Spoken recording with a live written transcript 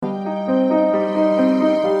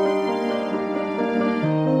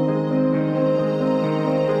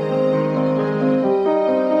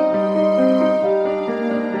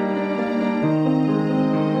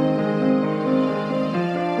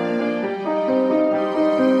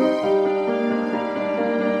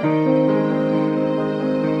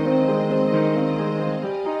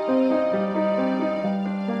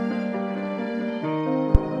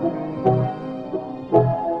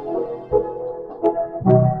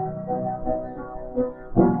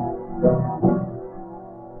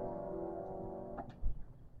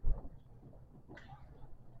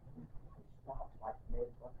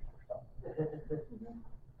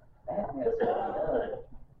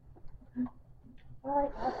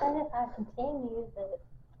Well, I said if I continue, that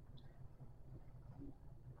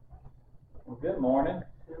Well, good morning.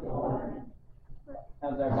 Good morning.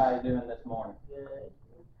 How's everybody doing this morning? Good.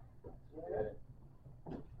 Good.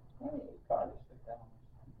 Hey, Carter, sit down.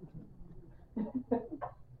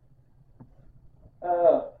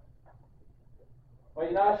 Well,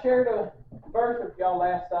 I shared a verse with y'all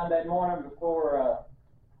last Sunday morning before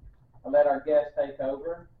I let our guest take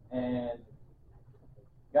over, and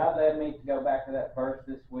God led me to go back to that verse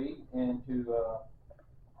this week and to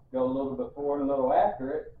go a little before and a little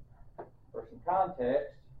after it for some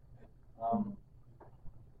context.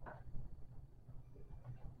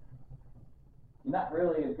 You're not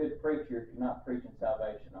really a good preacher if you're not preaching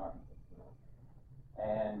salvation, are you?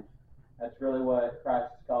 And that's really what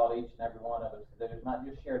Christ has called each and every one of us to do, is not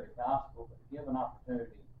just share the gospel, but to give an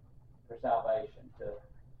opportunity for salvation, to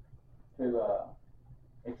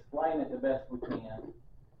explain it the best we can.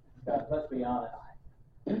 Because let's be honest,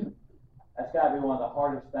 that's got to be one of the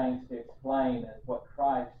hardest things to explain, is what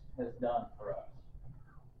Christ has done for us.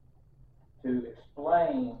 To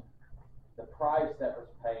explain the price that was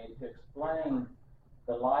paid, to explain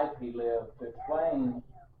the life he lived, to explain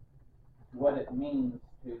what it means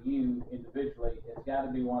to you individually, it's got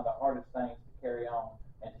to be one of the hardest things to carry on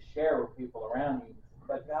and to share with people around you.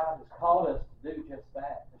 But God has called us to do just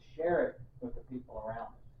that, to share it with the people around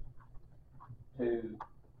us, to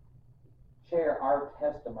share our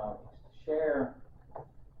testimonies, to share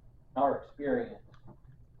our experience,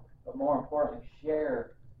 but more importantly,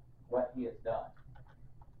 share what he has done.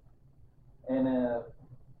 And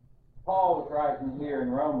Paul was writing here in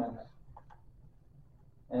Romans,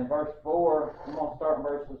 and in verse 4, I'm going to start in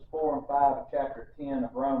verses 4 and 5 of chapter 10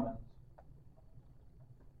 of Romans.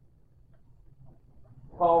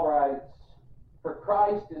 Paul writes, "For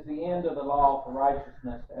Christ is the end of the law for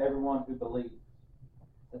righteousness to everyone who believes."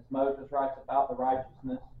 Since Moses writes about the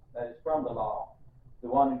righteousness that is from the law, the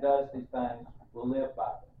one who does these things will live by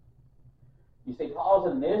them. You see, Paul's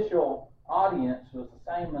initial audience was the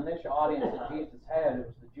same initial audience that Jesus had. It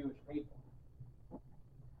was the Jewish people.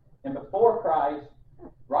 And before Christ,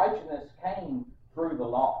 righteousness came through the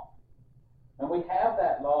law. And we have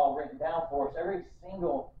that law written down for us. Every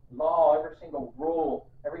single law, every single rule,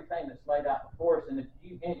 everything that's laid out before us. And if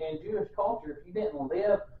you, in Jewish culture, if you didn't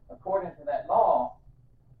live according to that law,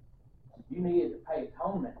 you needed to pay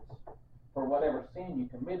atonement for whatever sin you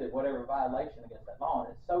committed, whatever violation against that law.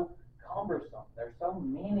 And it's so cumbersome. There's so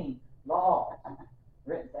many laws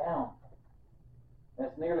written down that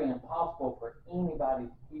it's nearly impossible for anybody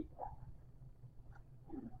to keep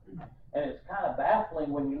them. And it's kind of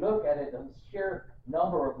baffling when you look at it, the sheer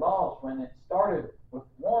number of laws, when it started with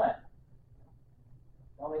one.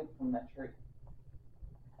 Don't eat from that tree.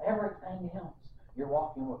 Everything else, you're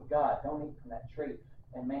walking with God. Don't eat from that tree.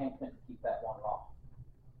 And man couldn't keep that one law.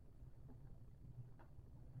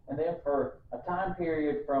 And then for a time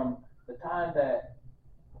period from the time that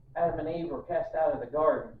Adam and Eve were cast out of the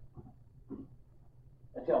garden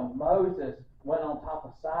until Moses went on top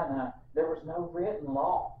of Sinai, there was no written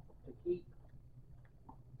law to keep.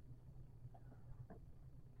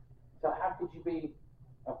 So how could you be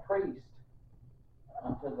a priest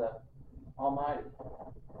unto the Almighty?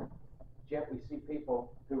 Yet we see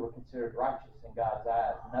people who were considered righteous in God's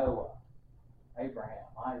eyes: Noah, Abraham,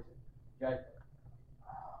 Isaac, Jacob.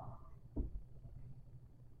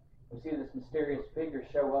 We see this mysterious figure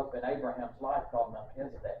show up in Abraham's life called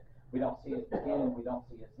Melchizedek. We don't see his beginning, we don't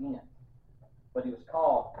see his end. But he was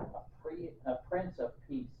called a prince of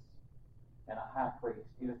peace and a high priest.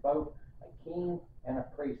 He was both a king and a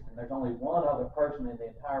priest. And there's only one other person in the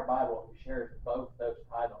entire Bible who shares both those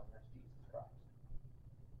titles, and that's Jesus Christ.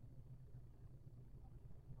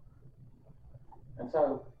 And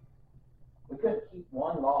so, we couldn't keep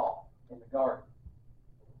one law in the garden.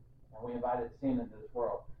 And we invited sin into this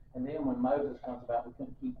world. And then when Moses comes about, we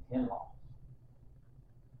couldn't keep 10 laws.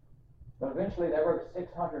 But eventually they wrote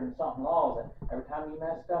 600 and something laws, and every time you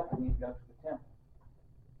messed up, you need to go to the temple.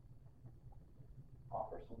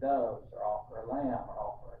 offer some doves, or offer a lamb, or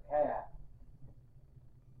offer a calf.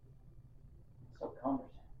 It's so cumbersome.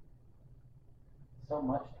 So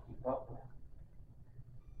much to keep up with.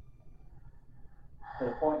 To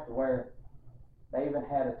the point to where they even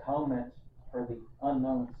had atonements for the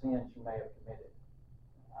unknown sins you may have committed.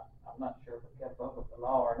 I'm not sure if we kept up with the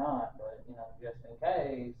law or not, but just in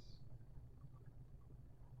case.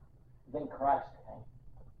 Then Christ came.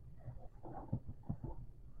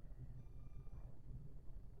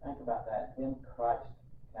 Think about that. Then Christ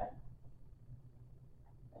came.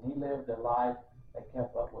 And he lived a life that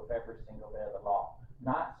kept up with every single bit of the law.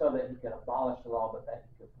 Not so that he could abolish the law, but that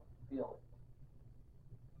he could fulfill it.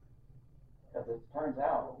 Because it turns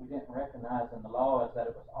out what we didn't recognize in the law is that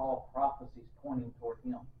it was all prophecies pointing toward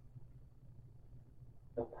him.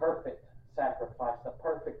 The perfect sacrifice, the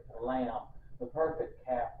perfect lamb, the perfect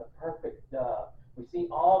calf, the perfect dove. We see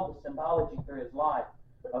all the symbology through his life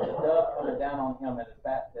of the dove coming down on him at his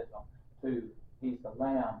baptism to he's the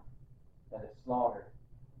lamb that is slaughtered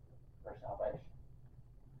for salvation.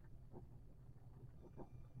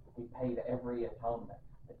 He paid every atonement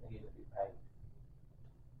that needed to be paid.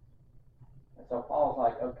 And so Paul's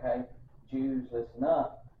like, okay, Jews, listen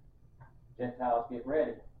up. Gentiles, get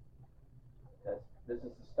ready. Because this is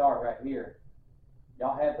the start right here.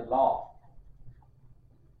 Y'all had the law.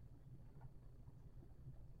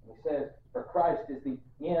 And he says, for Christ is the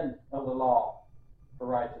end of the law for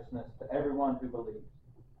righteousness to everyone who believes.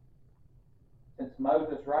 Since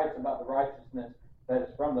Moses writes about the righteousness that is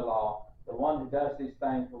from the law, the one who does these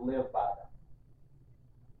things will live by them.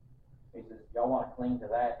 He says, y'all want to cling to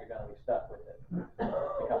that, you're going to be stuck with it.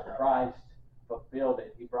 Because Christ fulfilled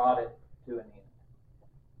it. He brought it to an end.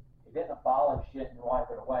 He didn't abolish it and wipe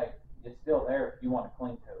it away. It's still there if you want to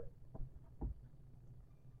cling to it.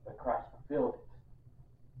 But Christ fulfilled it.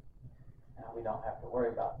 Now we don't have to worry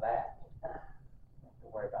about that. We have to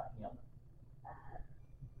worry about him.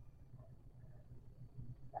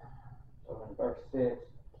 So in verse 6,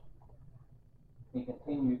 he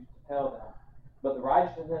continues to tell them, but the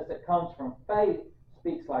righteousness that comes from faith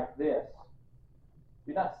speaks like this.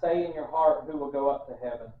 Do not say in your heart, who will go up to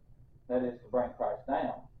heaven, that is to bring Christ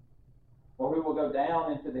down. Or who will go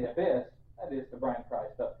down into the abyss, that is to bring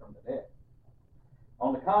Christ up from the dead.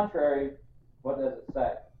 On the contrary, what does it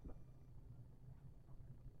say?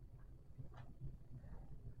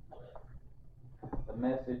 The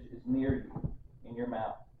message is near you, in your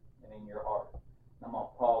mouth and in your heart. I'm going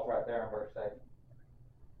to pause right there in verse 8.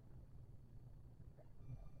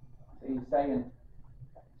 See, he's saying,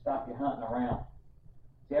 stop your hunting around.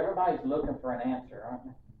 See, everybody's looking for an answer, aren't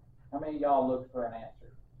they? How many of y'all look for an answer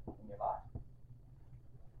in your life?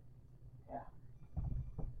 Yeah.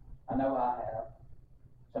 I know I have.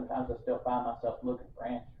 Sometimes I still find myself looking for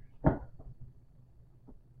answers.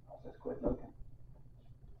 I'll just quit looking.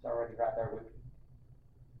 It's already right there with you.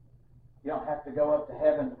 You don't have to go up to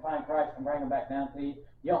heaven to find Christ and bring him back down to you.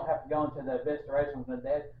 You don't have to go into the abyss to raise him from the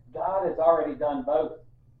dead. God has already done both.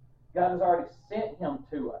 God has already sent him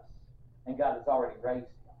to us, and God has already raised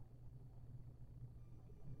him.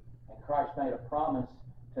 And Christ made a promise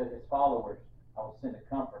to his followers, I will send a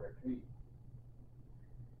comforter to you.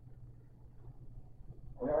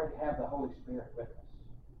 We already have the Holy Spirit with us.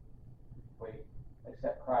 We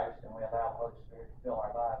accept Christ and we allow the Holy Spirit to fill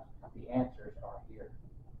our lives. The answers are here.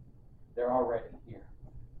 They're already here.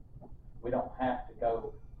 We don't have to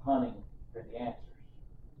go hunting for the answers.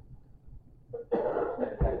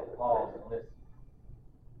 Instead, take a pause and listen.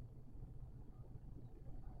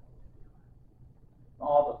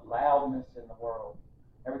 All the loudness in the world,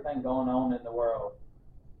 everything going on in the world.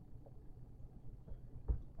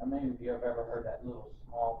 How many of you have ever heard that little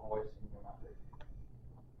small voice in your mind?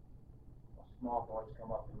 A small voice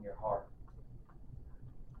come up in your heart.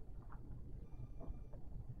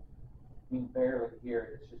 You can barely hear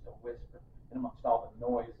it. It's just a whisper. And amongst all the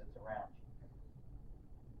noise that's around you.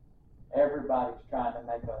 Everybody's trying to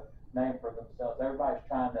make a name for themselves. Everybody's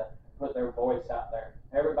trying to put their voice out there.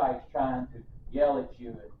 Everybody's trying to yell at you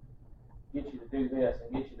and get you to do this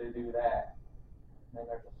and get you to do that. And then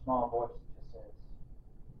there's a small voice that just says,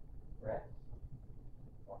 rest.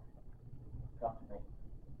 Or come to me.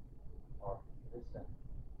 Or listen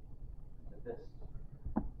to this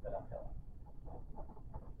that I'm telling you.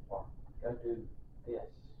 Or go do this.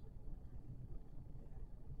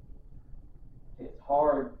 See, it's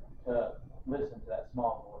hard to listen to that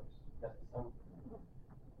small voice because it's so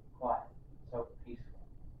quiet, so peaceful.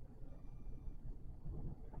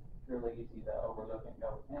 It's really easy to overlook and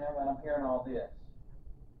go, yeah, but I'm hearing all this.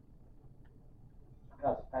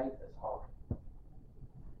 Because faith is hard.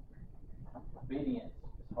 Obedience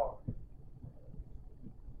is hard.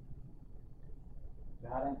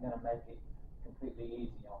 God ain't going to make it completely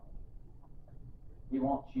easy on you. He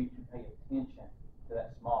wants you to pay attention to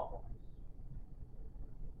that small voice.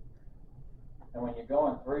 And when you're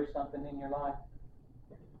going through something in your life,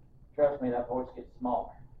 trust me, that voice gets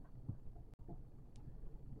smaller.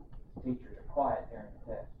 Teachers are quiet during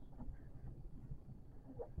the test.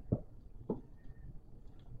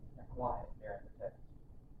 They're quiet during the test.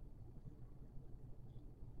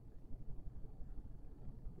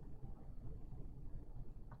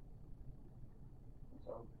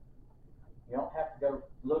 So you don't have to go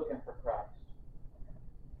looking for Christ.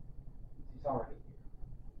 He's already here.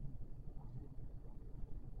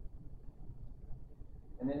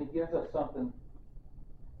 And then he gives us something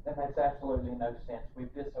that makes absolutely no sense.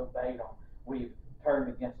 We've disobeyed him. We've turned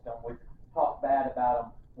against him. We've talked bad about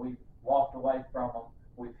him. We've walked away from him.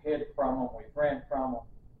 We've hid from him. We've ran from him.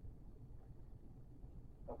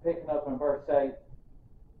 But picking up in verse 8, it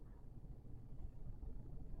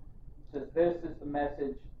says, this is the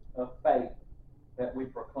message of faith that we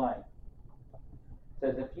proclaim. It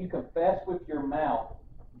says, if you confess with your mouth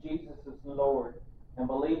Jesus is Lord and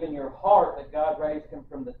believe in your heart that God raised him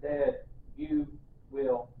from the dead, you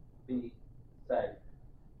will be saved.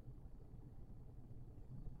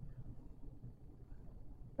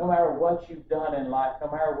 No matter what you've done in life, no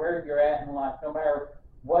matter where you're at in life, no matter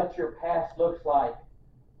what your past looks like,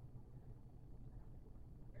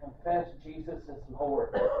 confess Jesus is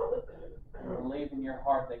Lord. Believe in your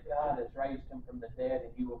heart that God has raised him from the dead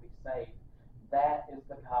and you will be saved. That is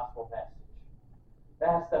the gospel message.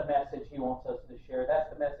 That's the message he wants us to share. That's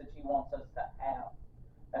the message he wants us to have.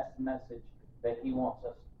 That's the message that he wants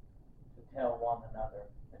us to tell one another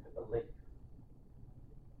and to believe.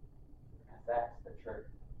 Because that's the truth.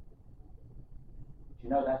 Do you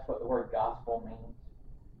know that's what the word gospel means?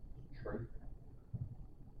 Truth.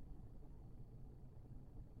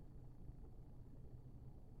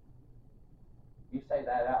 You say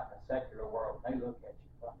that out in the secular world, they look at you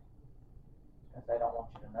funny. Because they don't want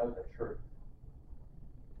you to know the truth.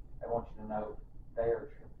 They want you to know their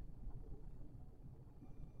truth.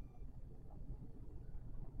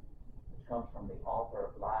 Which comes from the author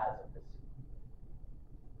of lies and deceit.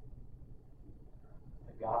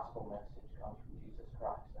 The gospel message comes from Jesus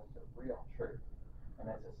Christ. That's the real truth. And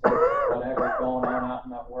it's essential. Whatever's going on out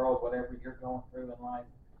in that world, whatever you're going through in life,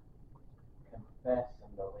 confess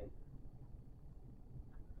and believe.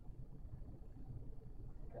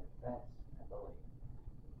 Confess and believe.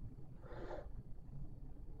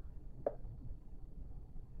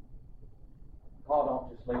 Paul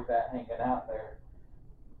don't just leave that hanging out there.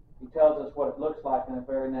 He tells us what it looks like in the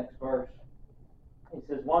very next verse. He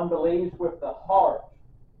says, one believes with the heart,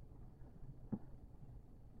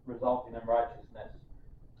 resulting in righteousness.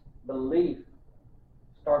 Belief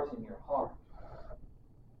starts in your heart.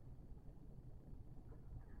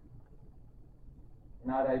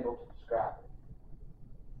 You're not able to describe it.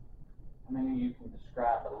 How many of you can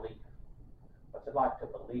describe belief? What's it like to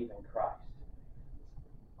believe in Christ?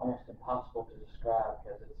 It's almost impossible to describe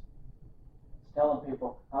because it's telling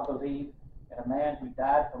people, I believe in a man who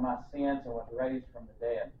died for my sins and was raised from the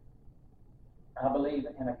dead. I believe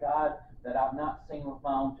in a God that I've not seen with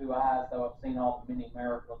my own two eyes, though I've seen all the many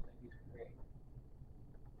miracles that he's created.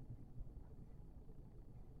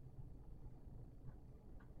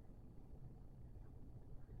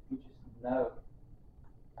 You just know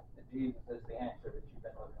that Jesus is the answer that you've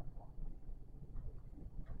been looking for.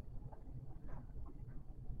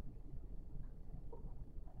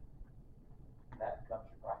 And that becomes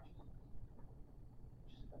your righteousness.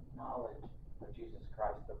 Just the knowledge of Jesus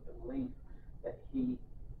Christ, the belief that he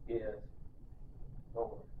is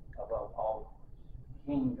Lord above all lords,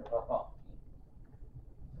 King above all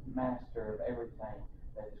kings, Master of everything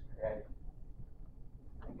that is created.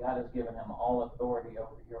 And God has given him all authority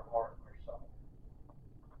over your heart and your soul.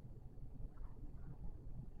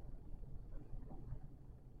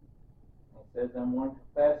 It says, and one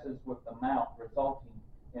confesses with the mouth, resulting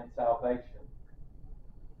in salvation.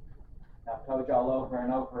 I've told you all over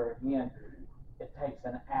and over again, it takes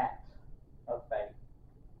an act of faith.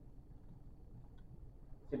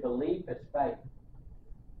 To believe is faith.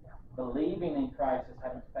 Believing in Christ is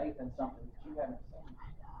having faith in something that you haven't seen.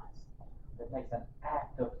 It takes an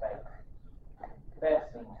act of faith.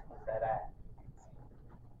 Confessing is that act.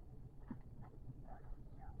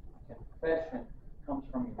 Confession comes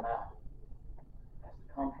from your mouth. It has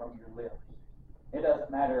to come from your lips. It doesn't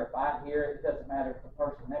matter if I hear it. It doesn't matter if the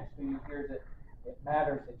person next to you hears it. It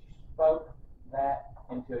matters that you spoke that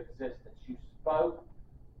into existence. You spoke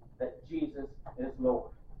that Jesus is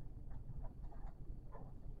Lord.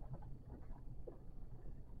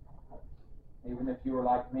 Even if you were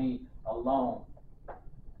like me, alone,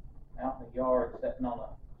 out in the yard sitting on a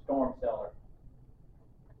storm cellar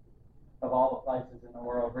of all the places in the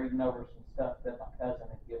world, reading over some stuff that my cousin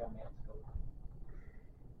had given me at school.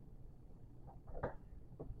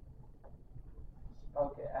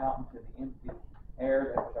 Spoke it out into the empty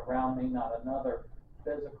air that was around me, not another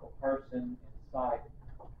physical person in sight.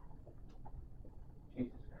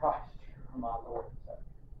 Jesus Christ, you are my Lord and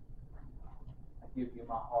Savior. I give you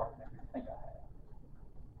my heart and everything I have.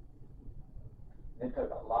 It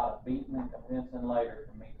took a lot of beating and convincing later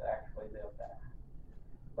for me to actually live that.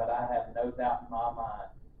 But I have no doubt in my mind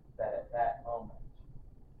that at that moment,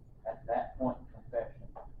 at that point in confession,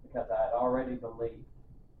 because I had already believed,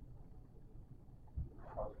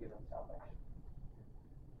 I was given salvation.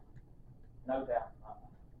 No doubt in my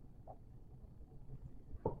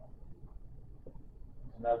mind.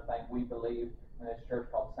 Another thing we believe in this church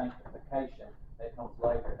called sanctification that comes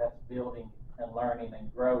later. That's building and learning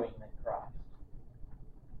and growing in Christ.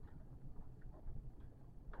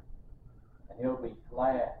 And He'll be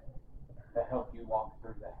glad to help you walk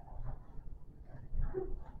through that.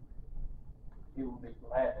 He will be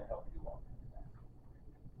glad to help you walk through that.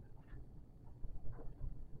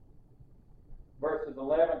 Verses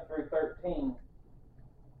 11 through 13,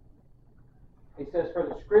 he says, "For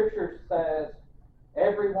the Scripture says,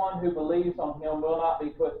 everyone who believes on Him will not be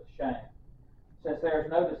put to shame, since there is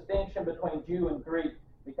no distinction between Jew and Greek,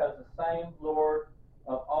 because the same Lord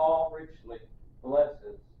of all richly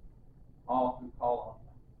blesses all who call on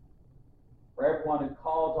Him. For everyone who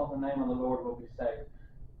calls on the name of the Lord will be saved."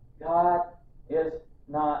 God is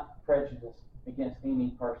not prejudiced against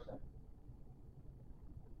any person.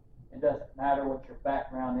 It doesn't matter what your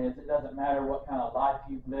background is. It doesn't matter what kind of life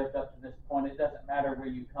you've lived up to this point. It doesn't matter where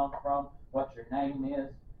you come from, what your name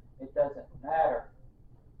is. It doesn't matter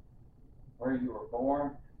where you were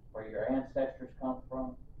born, where your ancestors come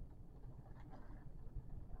from.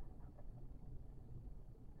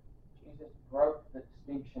 Jesus broke the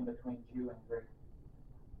distinction between Jew and Greek.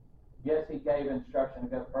 Yes, He gave instruction to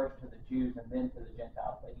go first to the Jews and then to the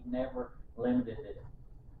Gentiles, but He never limited it.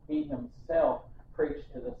 He Himself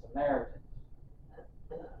preached to the Samaritans.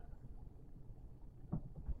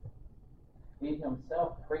 He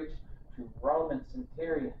Himself preached to Roman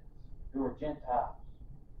centurions who were Gentiles.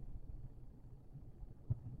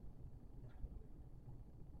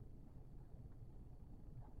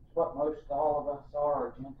 It's what most all of us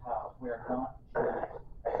are Gentiles. We are not Jews.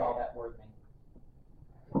 That's all that word means.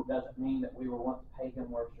 It doesn't mean that we were once pagan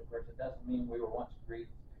worshipers. It doesn't mean we were once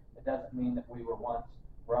Greeks. It doesn't mean that we were once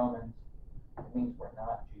Romans. It means we're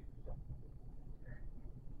not Jews.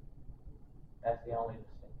 That's the only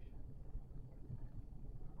distinction.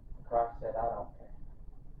 Christ said, I don't care.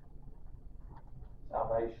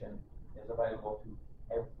 Salvation is available to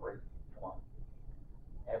everyone,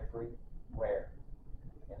 everywhere,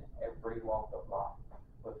 in every walk of life,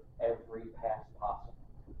 with every past possible,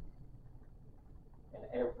 in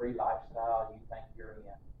every lifestyle you think you're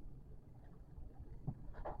in.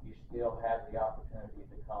 You still have the opportunity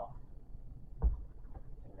to come to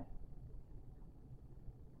me.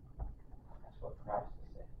 That's what Christ has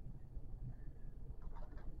said.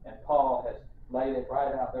 And Paul has laid it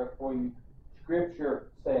right out there for you.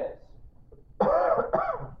 Scripture says,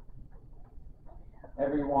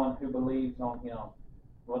 everyone who believes on Him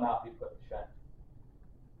will not be put to shame.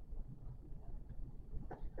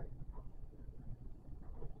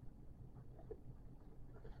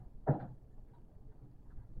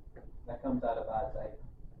 That comes out of Isaiah.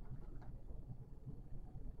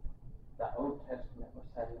 The Old Testament was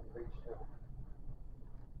said and preached to.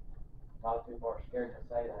 A lot of people are scared to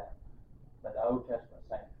say that. But the Old Testament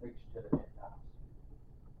saying preach to the Gentiles.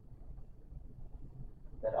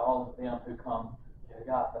 That all of them who come to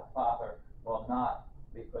God the Father will not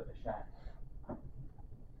be put to shame.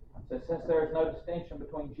 So since there is no distinction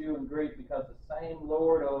between Jew and Greek, because the same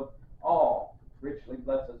Lord of all richly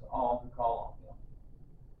blesses all who call on Him.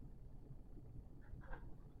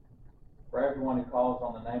 For everyone who calls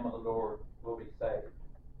on the name of the Lord will be saved.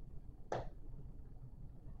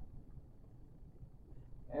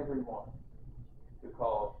 Everyone who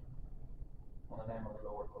calls on the name of the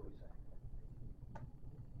Lord will be saved.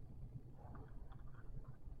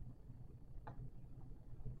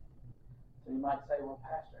 So you might say, well,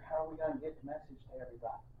 Pastor, how are we going to get the message to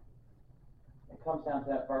everybody? It comes down to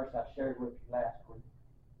that verse I shared with you last week.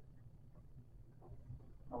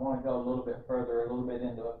 I want to go a little bit further, a little bit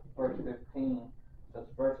into verse 15. So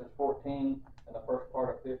it's verses 14 and the first part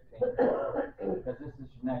of 15. Because this is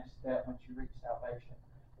your next step once you reach salvation.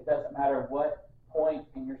 It doesn't matter what point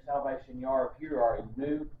in your salvation you are. If you are a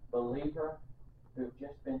new believer who have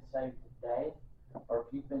just been saved today, or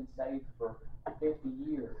if you've been saved for 50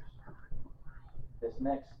 years, This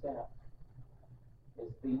next step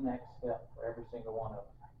is the next step for every single one of us.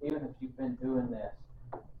 Even if you've been doing this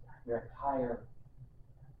your entire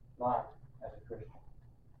life as a Christian.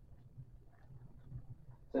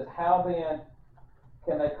 It says, how then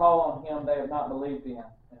can they call on him they have not believed in?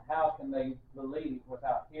 And how can they believe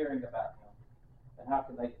without hearing about him? And how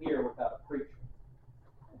can they hear without a preacher?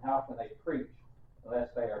 And how can they preach unless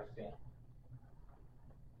they are sent?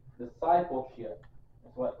 Discipleship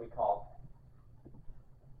is what we call it.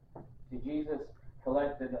 See, Jesus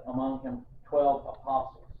collected among him 12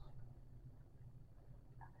 apostles.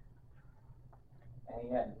 And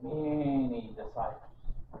he had many disciples.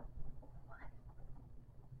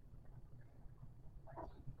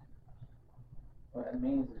 What it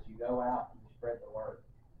means is you go out and you spread the word.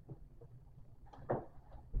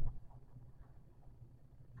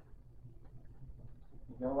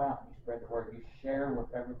 You go out and you spread the word. You share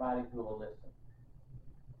with everybody who will listen.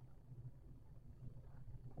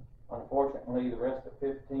 Unfortunately, the rest of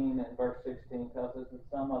 15 and verse 16 tells us that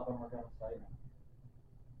some of them are going to say no.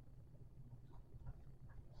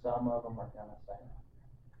 Some of them are going to say no.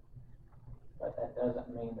 But that doesn't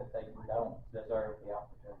mean that they don't deserve the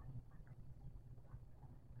opportunity.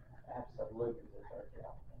 Absolutely deserve the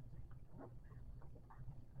opportunity.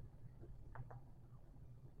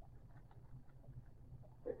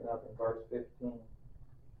 Pick it up in verse 15. It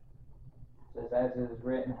says, as it is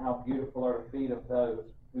written, how beautiful are the feet of those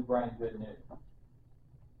who bring good news.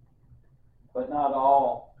 But not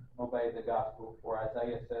all obey the gospel, for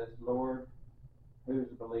Isaiah says, Lord, who's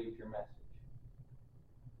believed your message?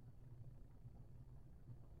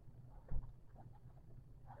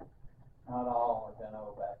 Not all are going to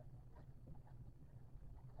obey.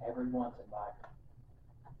 Everyone's invited.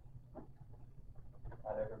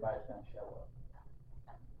 Not everybody's going to show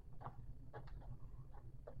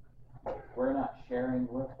up. If we're not sharing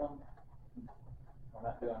with them, we're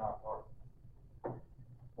not doing our part.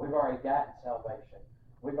 We've already gotten salvation.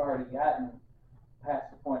 We've already gotten past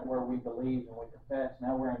the point where we believe and we confess.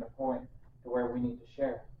 Now we're in the point to where we need to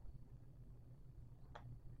share.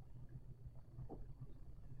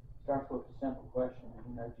 Starts with a simple question. Do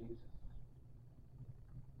you know Jesus?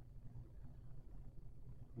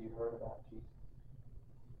 Have you heard about Jesus?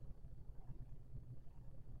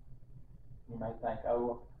 You may think,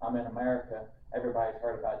 oh, I'm in America. Everybody's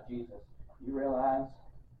heard about Jesus. You realize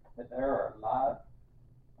that there are a lot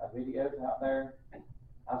of videos out there.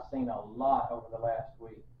 I've seen a lot over the last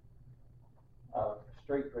week of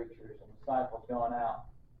street preachers and disciples going out,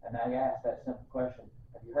 and they ask that simple question,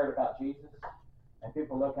 have you heard about Jesus? And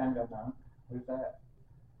people look at him and go, no, who's that?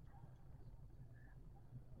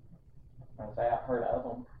 And they say, I've heard of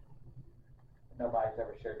him. Nobody's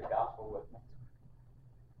ever shared the gospel with me.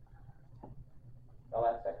 They'll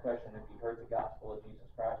ask that question, have you heard the gospel of Jesus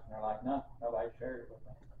Christ? And they're like, no, nobody shared it with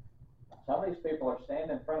me. Some of these people are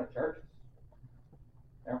standing in front of churches.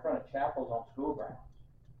 They're in front of chapels on school grounds.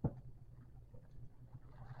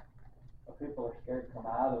 But people are scared to come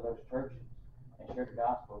out of those churches and share the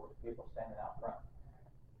gospel with people standing out front.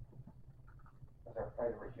 Because they're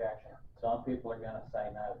afraid of rejection. Some people are going to say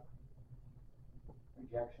no.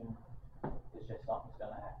 Rejection is just something that's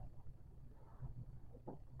going to happen.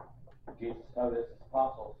 Jesus told his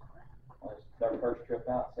apostles, their first trip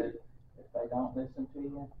out, said, if they don't listen to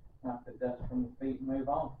you, knock the dust from your feet and move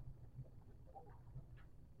on.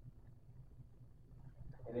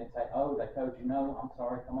 He didn't say, oh, they told you no, I'm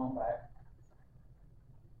sorry, come on back.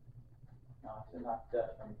 No, he said, knock the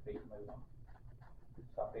dust from your feet and move on.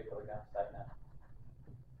 Some people are going to say no.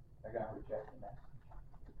 They're going to reject the message.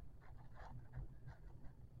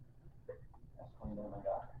 That's between them and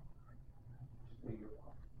God. Just do your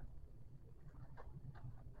part.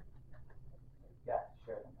 You've got to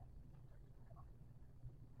share the message.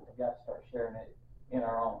 We've got to start sharing it in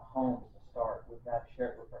our own homes to start. We've got to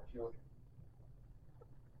share it with our children.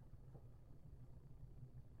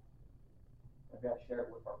 We've got to share it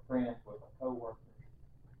with our friends, with our co-workers,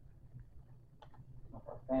 with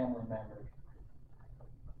our family members.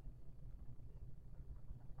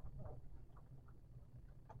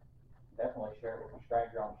 Definitely share it with a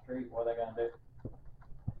stranger on the street. What are they going to do?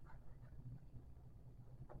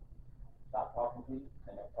 Stop talking to you?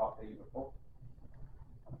 They never talked to you before.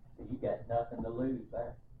 So you got nothing to lose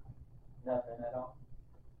there. Nothing at all.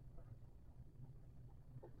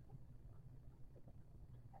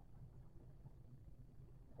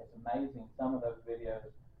 It's amazing, some of those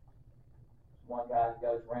videos. One guy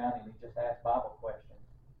goes around and he just asks Bible questions.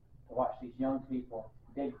 To watch these young people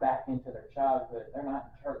dig back into their childhood. They're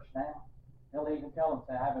not in church now. They'll even tell them,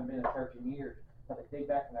 say, I haven't been in church in years. But they dig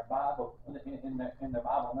back in their Bible, in their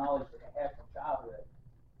Bible knowledge that they had from childhood.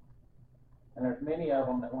 And there's many of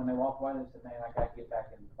them that when they walk away, they say, man, I got to get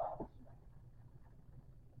back into the Bible.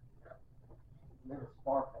 There's a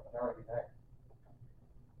spark that was already there.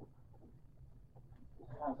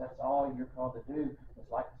 Sometimes that's all you're called to do is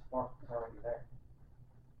like the spark that's already there.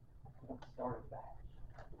 Don't start it back.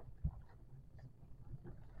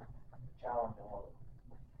 Challenge them a little.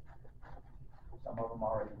 Some of them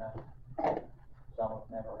already know. Some have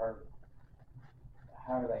never heard it.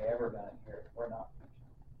 How are they ever going to hear it? We're not preaching.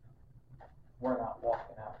 We're not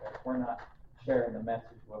walking out there. We're not sharing the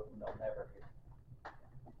message with them. They'll never hear it.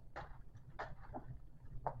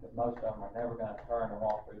 Because most of them are never going to turn and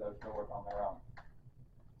walk through those doors on their own.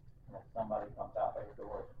 Unless somebody comes out those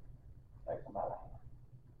doors and takes them by the hand.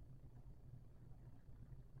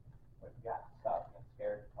 We've got to stop being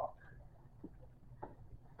scared to talk to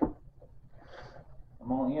them. I'm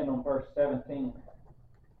going to end on verse 17.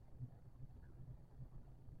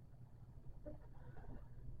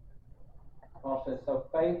 Paul says, so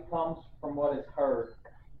faith comes from what is heard,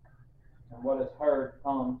 and what is heard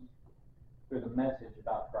comes through the message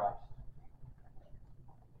about Christ.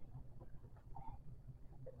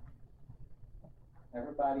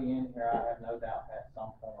 Everybody in here, I have no doubt, has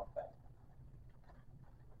some form of faith.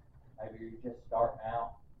 Maybe you're just starting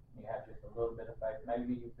out, you have just a little bit of faith.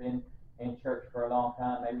 Maybe you've been in church for a long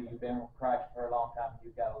time, maybe you've been with Christ for a long time,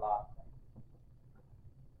 you've got a lot of faith.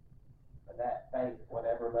 But that faith,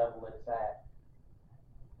 whatever level it's at,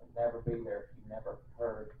 would never be there if you never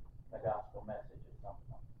heard the gospel message at some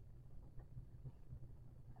point.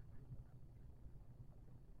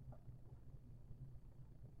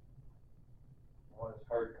 What is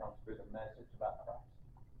heard comes through the message about Christ.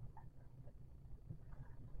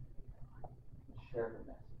 Share the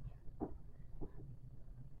message.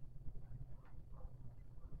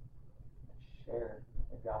 Share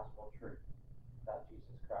the gospel truth about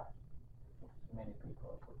Jesus Christ with as many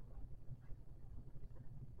people as we can.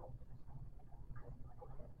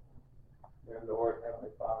 Dear Lord,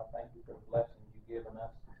 Heavenly Father, thank you for the blessings you've given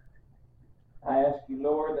us. I ask you,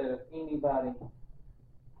 Lord, that if anybody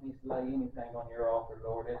needs to lay anything on your altar,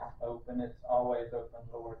 Lord, it's open. It's always open,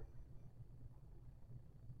 Lord.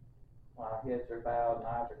 While heads are bowed and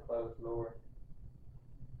eyes are closed, Lord.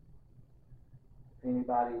 If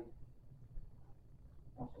anybody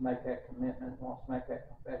wants to make that commitment, wants to make that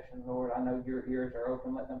confession, Lord, I know your ears are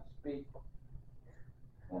open. Let them speak.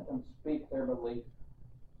 Let them speak their belief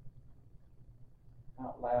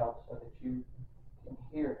out loud so that you can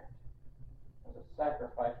hear it as a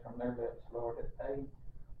sacrifice from their lips, Lord, that they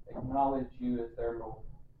acknowledge you as their Lord.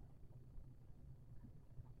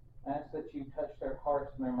 I ask that you touch their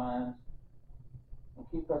hearts and their minds and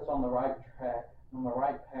keep us on the right track, on the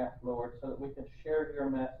right path, Lord, so that we can share your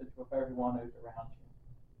message with everyone who's around you.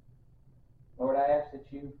 Lord, I ask that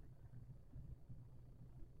you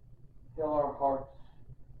fill our hearts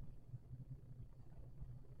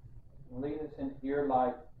and lead us into your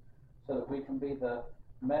light so that we can be the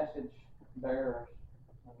message bearers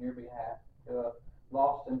on your behalf to a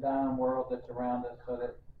lost and dying world that's around us, so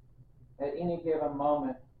that at any given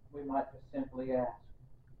moment we might just simply ask,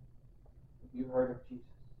 have you heard of Jesus?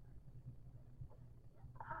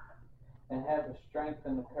 And have the strength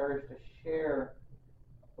and the courage to share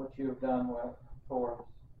what you have done for us,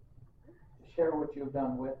 to share what you have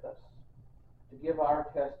done with us, to give our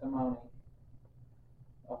testimony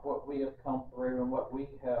of what we have come through and what we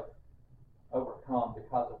have overcome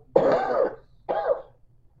because of your grace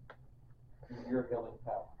and your healing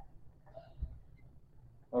power.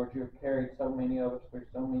 Lord, you have carried so many of us through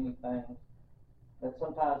so many things that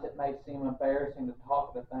sometimes it may seem embarrassing to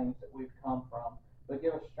talk of the things that we've come from, but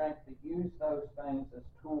give us strength to use those things as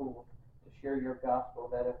tools to share your gospel,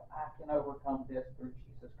 that if I can overcome this through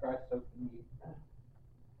Jesus Christ, so can you.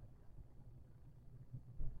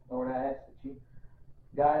 Lord, I ask that you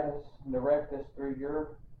guide us and direct us through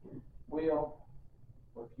your will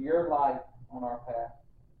with your light on our path,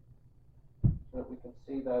 so that we can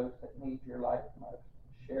see those that need your light most.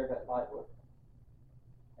 Share that light with them.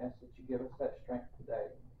 I ask that you give us that strength